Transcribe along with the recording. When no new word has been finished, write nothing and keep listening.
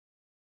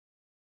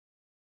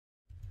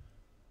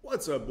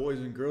What's up, boys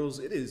and girls?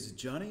 It is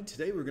Johnny.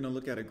 Today we're going to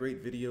look at a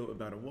great video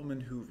about a woman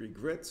who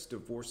regrets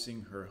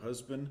divorcing her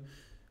husband.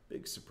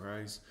 Big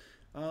surprise.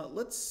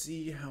 Let's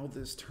see how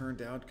this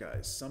turned out,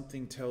 guys.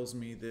 Something tells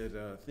me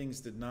that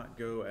things did not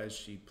go as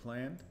she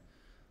planned.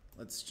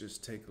 Let's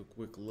just take a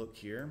quick look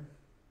here.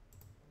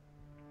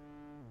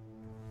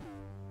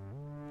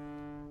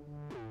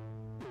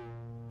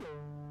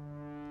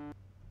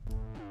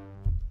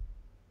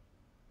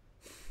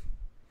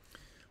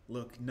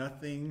 Look,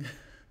 nothing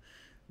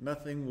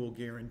will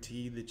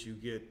guarantee that you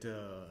get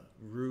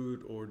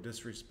rude or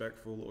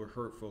disrespectful or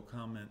hurtful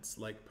comments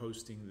like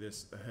posting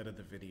this ahead of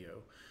the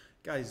video.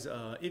 Guys,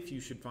 if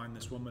you should find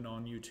this woman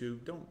on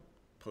YouTube, don't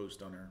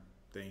post on her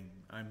thing.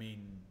 I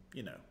mean,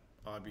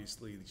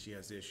 obviously she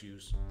has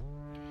issues.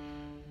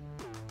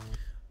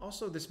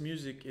 Also, this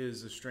music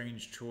is a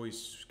strange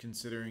choice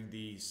considering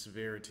the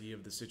severity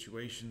of the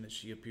situation that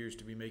she appears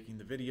to be making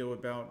the video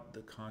about.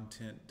 The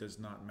content does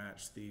not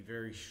match the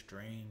very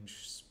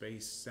strange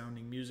space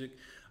sounding music.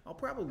 I'll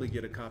probably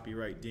get a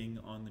copyright ding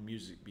on the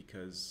music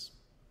because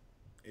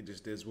it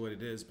just is what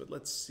it is, but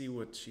let's see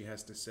what she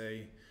has to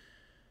say.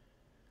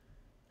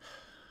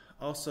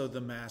 Also, the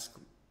mask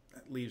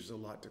leaves a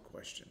lot to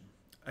question.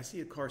 I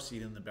see a car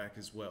seat in the back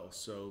as well,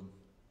 so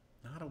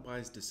not a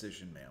wise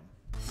decision, ma'am.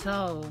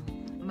 So,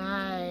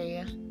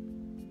 my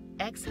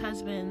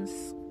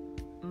ex-husband's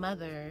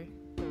mother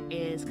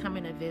is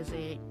coming to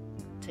visit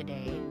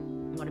today.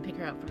 I'm going to pick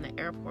her up from the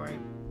airport.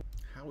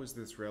 How is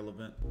this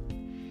relevant?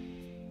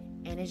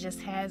 And it just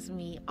has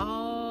me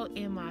all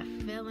in my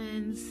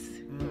feelings.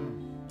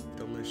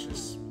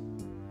 Delicious.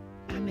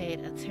 I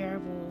made a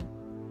terrible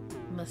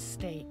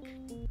mistake.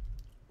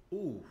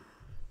 Ooh,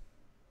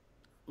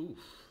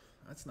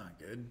 that's not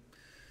good.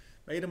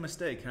 Made a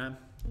mistake, huh?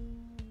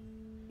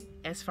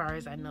 As far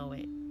as I know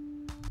it.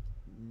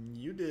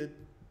 You did.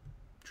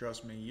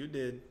 Trust me, you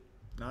did.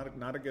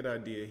 Not a good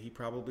idea. He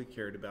probably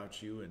cared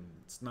about you, and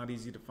it's not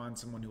easy to find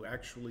someone who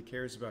actually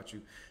cares about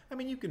you. I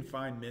mean, you can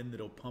find men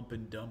that'll pump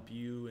and dump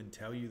you and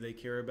tell you they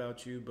care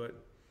about you, but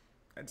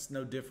that's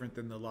no different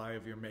than the lie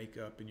of your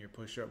makeup and your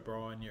push-up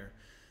bra and your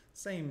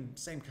same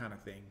kind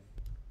of thing.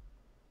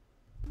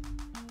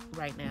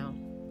 Right now.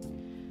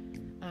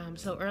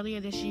 So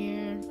earlier this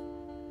year,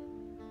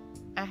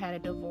 I had a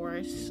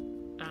divorce.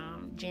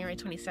 January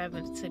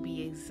 27th to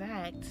be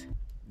exact.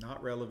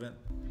 Not relevant.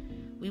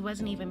 We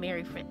wasn't even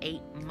married for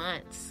 8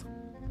 months.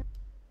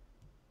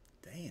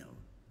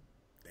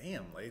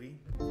 Damn, lady.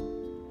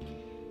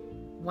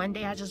 One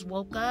day I just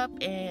woke up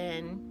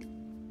and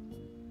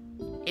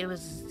it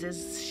was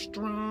this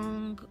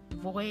strong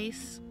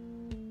voice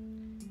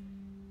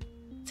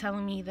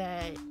telling me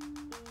that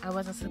I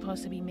wasn't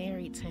supposed to be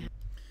married to him.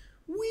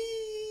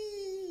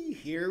 Whee!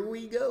 Here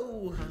we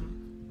go.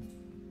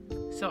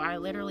 So I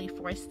literally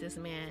forced this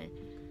man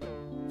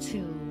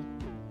to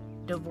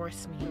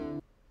divorce me,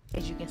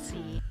 as you can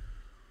see.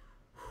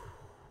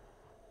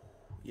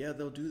 Yeah,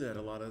 they'll do that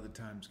a lot of the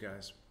times,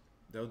 guys.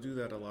 They'll do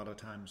that a lot of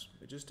times.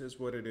 It just is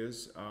what it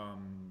is.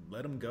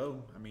 Let them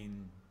go. I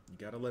mean, you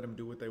got to let them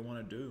do what they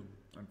want to do.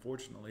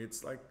 Unfortunately,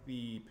 it's like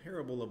the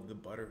parable of the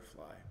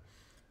butterfly.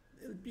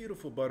 A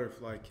beautiful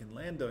butterfly can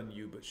land on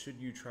you, but should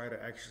you try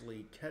to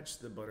actually catch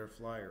the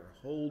butterfly or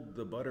hold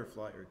the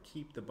butterfly or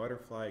keep the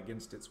butterfly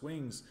against its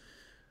wings,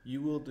 you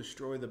will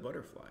destroy the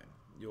butterfly.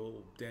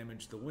 You'll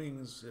damage the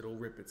wings. It'll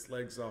rip its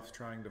legs off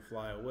trying to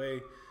fly away.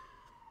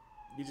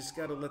 You just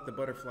got to let the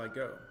butterfly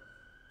go.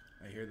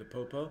 I hear the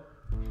popo.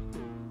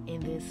 In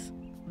this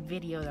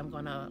video that I'm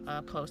going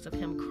to post of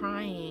him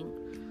crying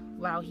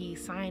while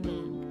he's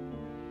signing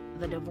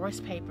the divorce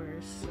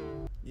papers.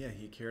 Yeah,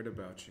 he cared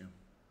about you.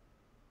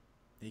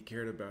 He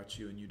cared about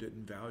you and you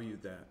didn't value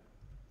that.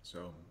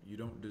 So you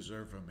don't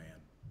deserve a man.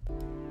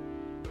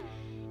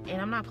 And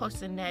I'm not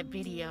posting that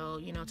video,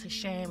 to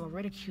shame or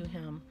ridicule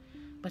him,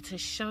 but to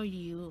show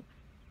you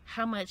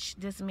how much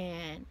this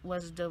man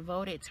was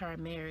devoted to our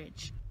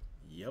marriage.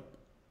 Yep.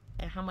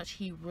 And how much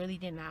he really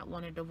did not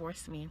want to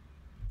divorce me.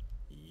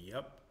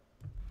 Yep.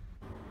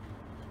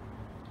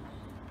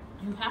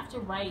 You have to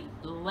write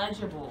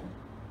legible.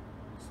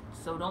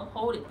 So don't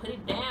hold it, put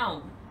it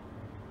down.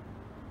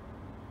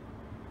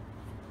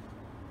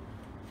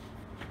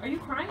 Are you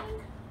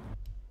crying?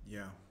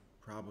 Yeah,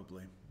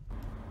 probably.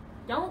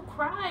 Don't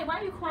cry. Why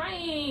are you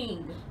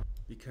crying?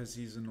 Because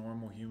he's a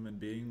normal human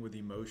being with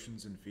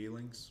emotions and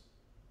feelings.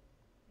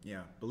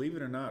 Yeah, believe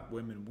it or not,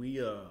 women, we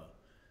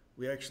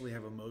actually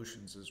have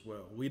emotions as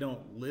well. We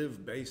don't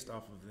live based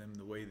off of them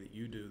the way that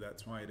you do.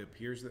 That's why it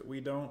appears that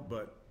we don't,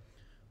 but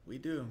we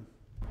do.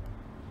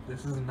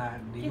 This is not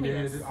Give me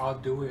needed. this. I'll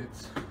do it.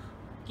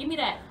 Give me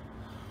that.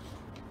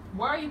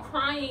 Why are you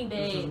crying,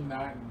 This is babe?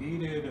 not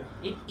needed.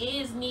 It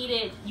is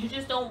needed. You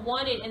just don't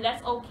want it, and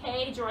that's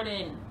okay,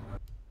 Jordan.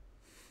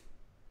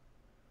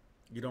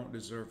 You don't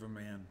deserve a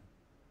man,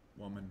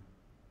 woman.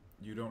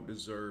 You don't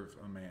deserve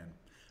a man.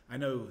 I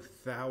know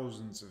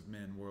thousands of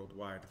men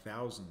worldwide,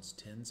 thousands,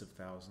 tens of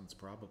thousands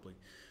probably.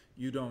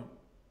 You don't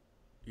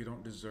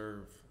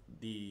deserve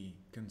the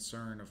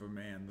concern of a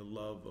man, the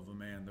love of a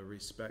man, the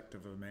respect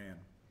of a man.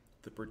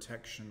 the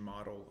protection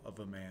model of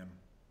a man.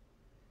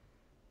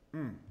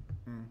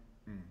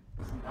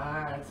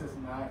 It's just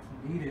not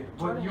needed.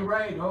 But you're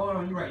right.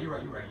 No, you're right.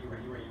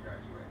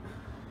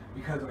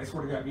 Because I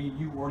swear to God, me and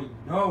you already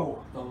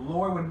know the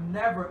Lord would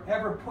never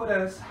ever put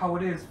us how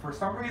it is for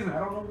some reason. I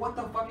don't know what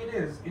the fuck it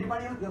is.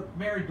 Anybody else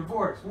married,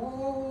 divorced?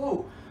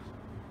 Whoa.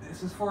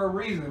 This is for a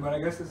reason, but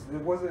I guess it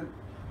wasn't.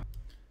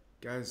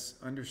 Guys,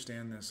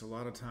 understand this. A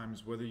lot of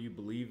times, whether you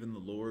believe in the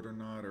Lord or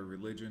not, or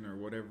religion, or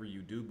whatever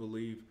you do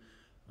believe,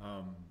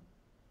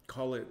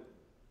 call it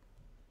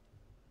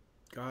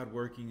God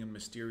working in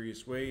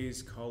mysterious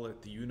ways, call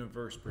it the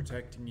universe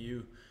protecting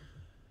you.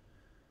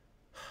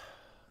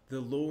 The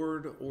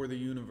Lord or the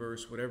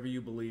universe, whatever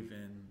you believe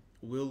in,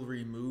 will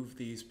remove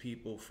these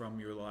people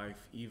from your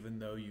life even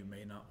though you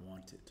may not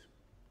want it,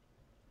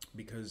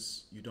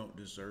 because you don't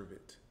deserve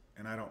it.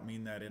 And I don't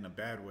mean that in a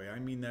bad way. I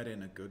mean that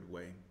in a good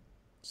way.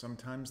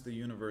 Sometimes the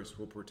universe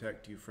will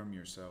protect you from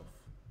yourself.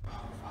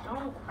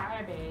 Don't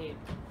cry, babe.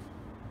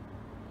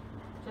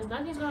 Because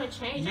nothing's going to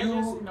change. I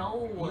just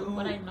know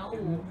what I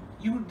know.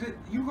 You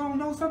gonna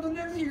know something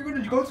next year? You're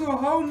gonna go to a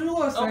whole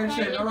new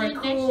ascension. Okay, Alright,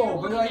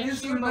 cool. But like,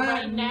 this is not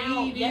right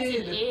now, needed. yes,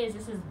 it is.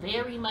 This is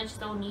very much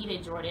so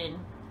needed, Jordan.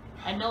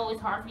 I know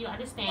it's hard for you to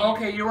understand.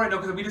 Okay, you're right. No,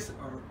 because we just.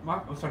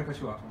 I'm sorry to cut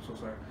you off. I'm so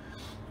sorry.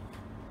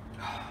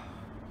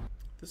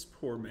 This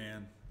poor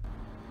man.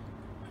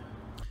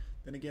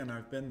 Then again,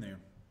 I've been there.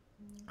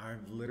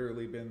 I've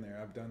literally been there.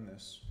 I've done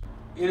this.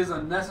 It is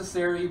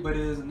unnecessary, but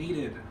it is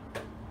needed.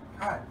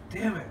 God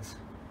damn it.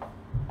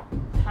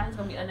 How is it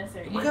gonna be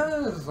unnecessary?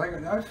 Because like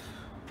there's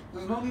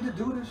no need to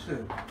do this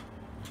shit.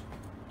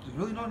 There's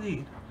really no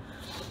need.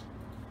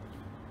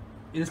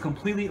 It is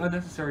completely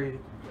unnecessary,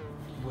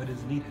 but it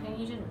is needed. Can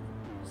you just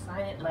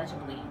sign it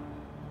legibly?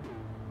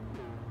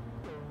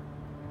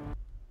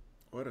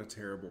 What a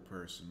terrible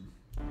person.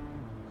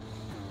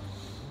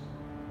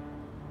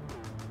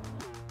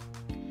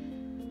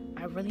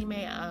 I really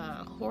made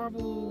a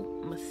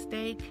horrible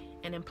mistake,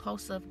 an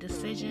impulsive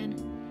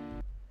decision.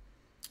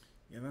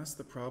 Yeah, that's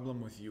the problem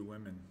with you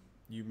women.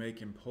 You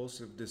make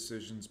impulsive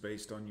decisions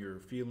based on your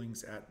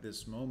feelings at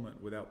this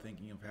moment without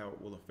thinking of how it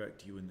will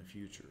affect you in the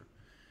future.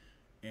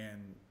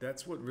 And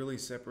that's what really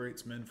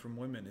separates men from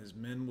women, is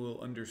men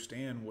will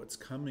understand what's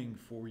coming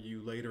for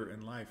you later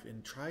in life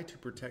and try to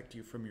protect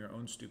you from your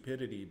own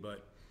stupidity,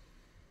 but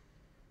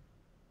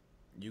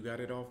you got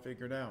it all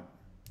figured out.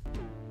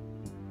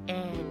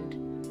 And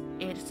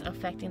it's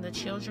affecting the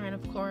children,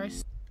 of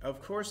course.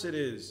 Of course it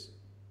is.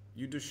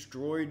 You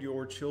destroyed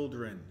your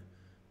children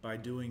by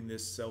doing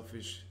this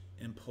selfish,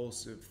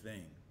 impulsive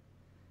thing.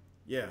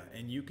 Yeah,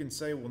 and you can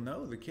say, well,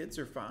 no, the kids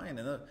are fine.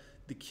 And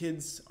the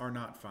kids are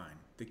not fine.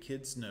 The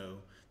kids know.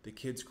 The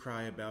kids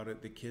cry about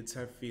it. The kids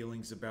have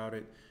feelings about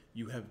it.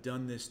 You have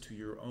done this to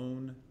your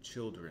own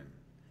children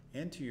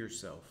and to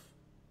yourself.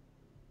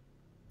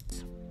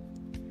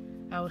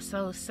 I was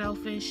so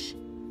selfish,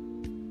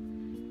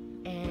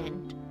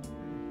 and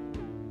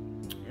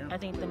Yeah. I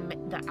think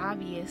the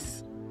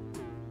obvious,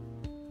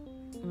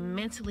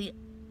 mentally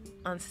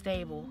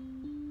unstable.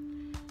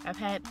 I've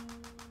had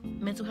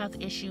mental health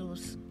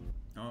issues.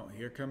 Oh,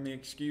 here come the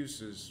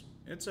excuses.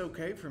 It's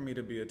okay for me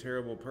to be a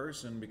terrible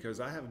person because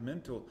I have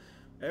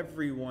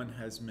everyone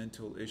has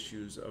mental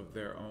issues of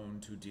their own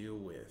to deal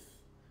with.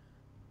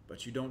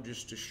 But you don't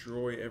just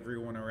destroy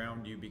everyone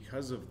around you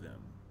because of them.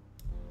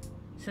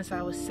 Since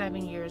I was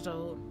 7 years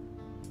old.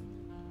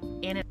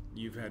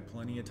 You've had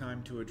plenty of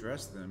time to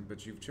address them,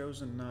 but you've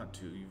chosen not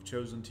to. You've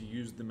chosen to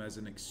use them as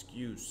an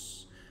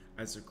excuse,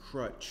 as a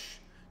crutch,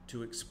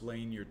 to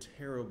explain your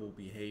terrible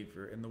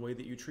behavior and the way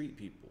that you treat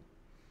people.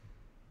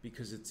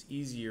 Because it's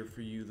easier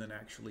for you than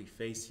actually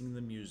facing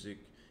the music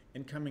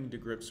and coming to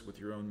grips with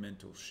your own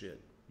mental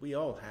shit. We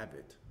all have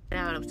it.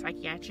 Out of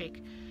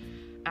psychiatric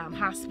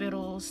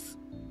hospitals,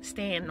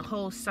 staying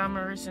whole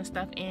summers and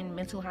stuff in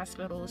mental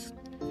hospitals.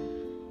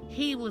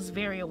 He was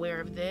very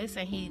aware of this,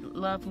 and he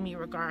loved me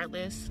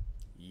regardless.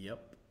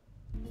 Yep.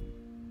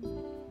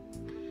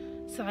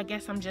 So I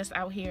guess I'm just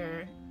out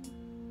here,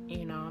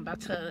 I'm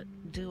about to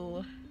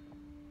do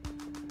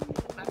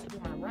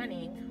my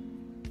running.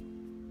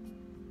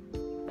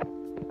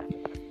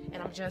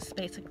 And I'm just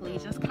basically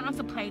just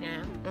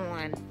contemplating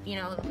on,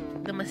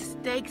 the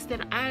mistakes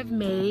that I've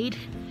made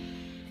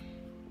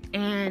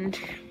and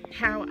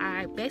how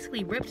I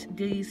basically ripped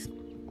these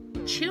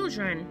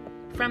children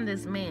from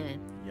this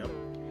man. Yep.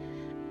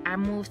 I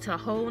moved to a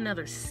whole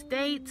nother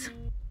state.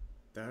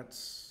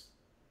 That's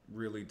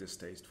really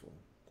distasteful,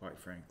 quite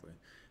frankly.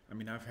 I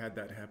mean, I've had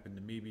that happen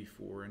to me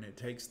before, and it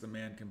takes the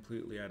man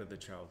completely out of the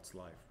child's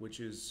life, which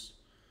is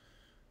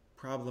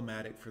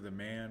problematic for the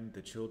man,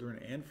 the children,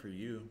 and for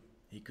you.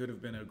 He could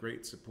have been a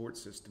great support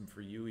system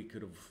for you. He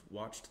could have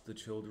watched the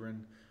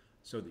children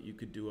so that you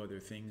could do other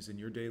things in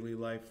your daily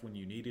life when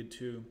you needed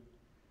to.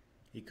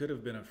 He could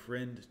have been a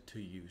friend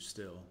to you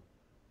still,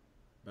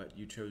 but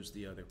you chose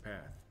the other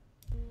path.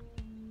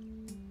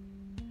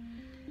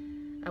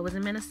 I was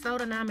in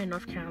Minnesota, now I'm in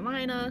North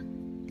Carolina.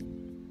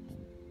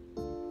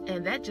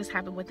 And that just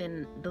happened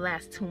within the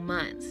last 2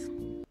 months.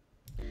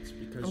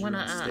 because I'm you're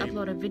gonna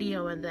unstable. upload a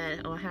video on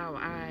that, on how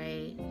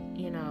I,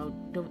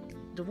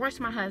 divorced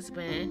my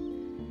husband,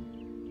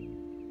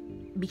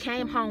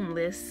 became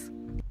homeless.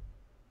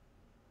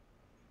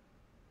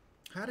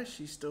 How does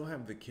she still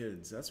have the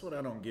kids? That's what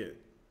I don't get.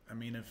 I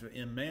mean, if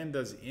a man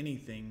does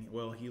anything,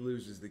 well, he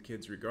loses the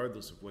kids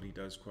regardless of what he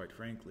does, quite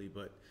frankly.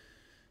 But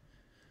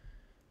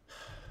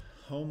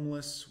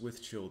homeless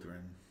with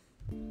children.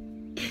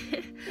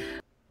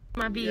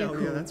 My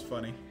vehicle. Yeah, that's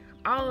funny.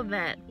 All of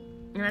that.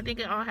 And I think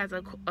it all has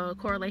a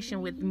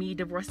correlation with me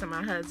divorcing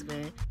my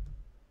husband.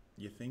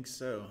 You think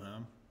so, huh?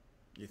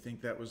 You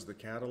think that was the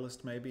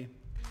catalyst, maybe?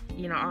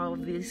 All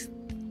of these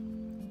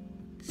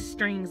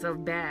strings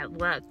of bad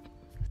luck.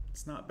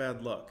 It's not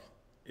bad luck.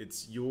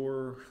 It's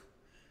your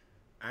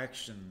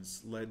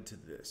actions led to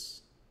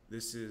this.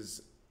 This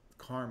is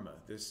karma.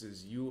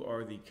 You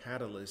are the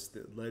catalyst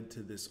that led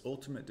to this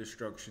ultimate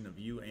destruction of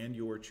you and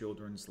your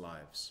children's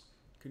lives.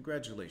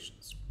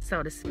 Congratulations.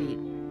 So to speak.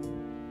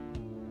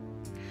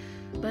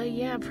 But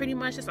yeah, pretty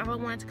much that's all I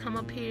wanted to come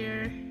up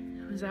here.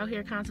 I was out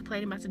here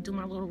contemplating about to do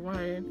my little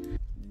run.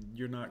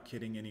 You're not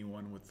kidding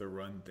anyone with the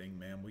run thing,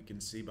 ma'am. We can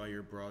see by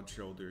your broad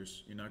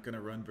shoulders. You're not going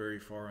to run very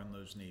far on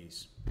those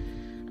knees.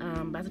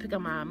 About to pick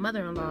up my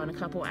mother-in-law in a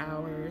couple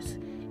hours,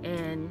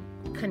 and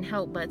couldn't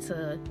help but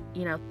to,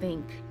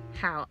 think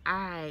how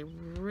I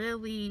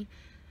really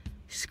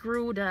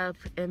screwed up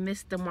and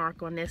missed the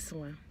mark on this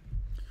one.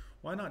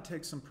 Why not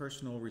take some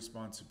personal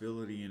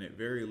responsibility and at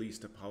very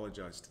least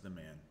apologize to the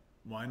man?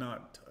 Why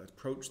not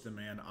approach the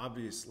man?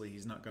 Obviously,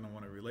 he's not going to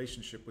want a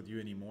relationship with you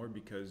anymore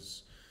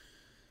because,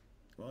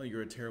 well,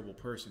 you're a terrible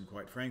person,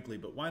 quite frankly.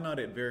 But why not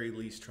at very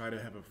least try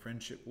to have a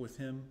friendship with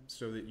him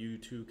so that you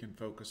two can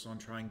focus on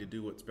trying to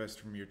do what's best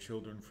from your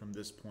children from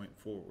this point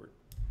forward?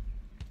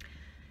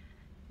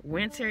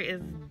 Winter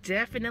is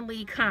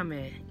definitely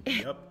coming.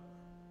 Yep.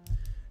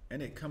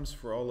 And it comes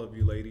for all of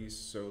you ladies,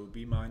 so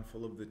be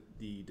mindful of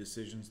the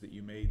decisions that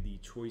you made, the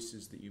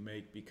choices that you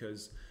make,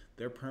 because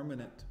they're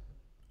permanent.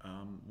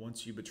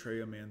 Once you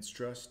betray a man's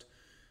trust,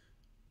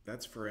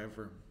 that's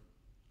forever.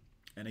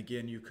 And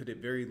again, you could at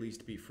very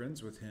least be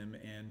friends with him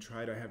and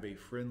try to have a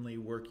friendly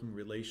working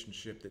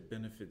relationship that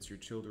benefits your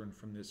children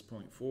from this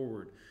point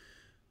forward.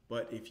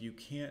 But if you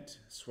can't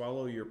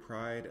swallow your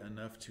pride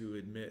enough to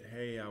admit,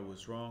 hey, I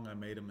was wrong, I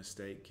made a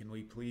mistake, can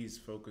we please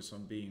focus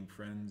on being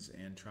friends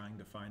and trying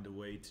to find a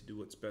way to do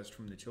what's best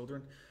from the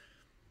children?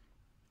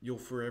 You'll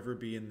forever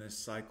be in this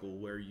cycle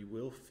where you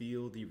will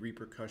feel the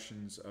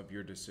repercussions of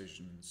your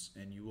decisions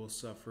and you will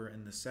suffer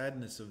in the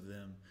sadness of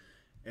them,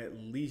 at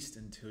least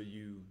until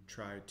you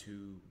try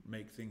to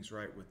make things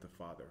right with the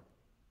Father.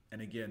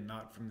 And again,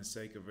 not from the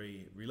sake of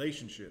a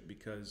relationship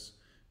because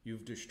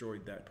you've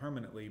destroyed that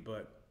permanently,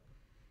 but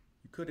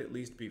you could at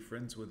least be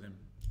friends with him.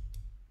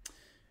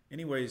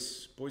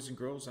 Anyways, boys and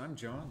girls, I'm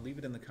John. Leave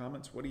it in the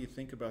comments. What do you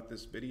think about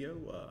this video?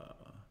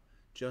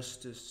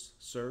 Justice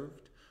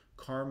served,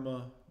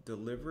 karma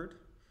delivered.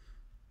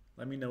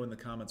 Let me know in the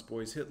comments,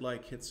 boys. Hit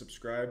like, hit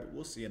subscribe.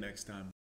 We'll see you next time.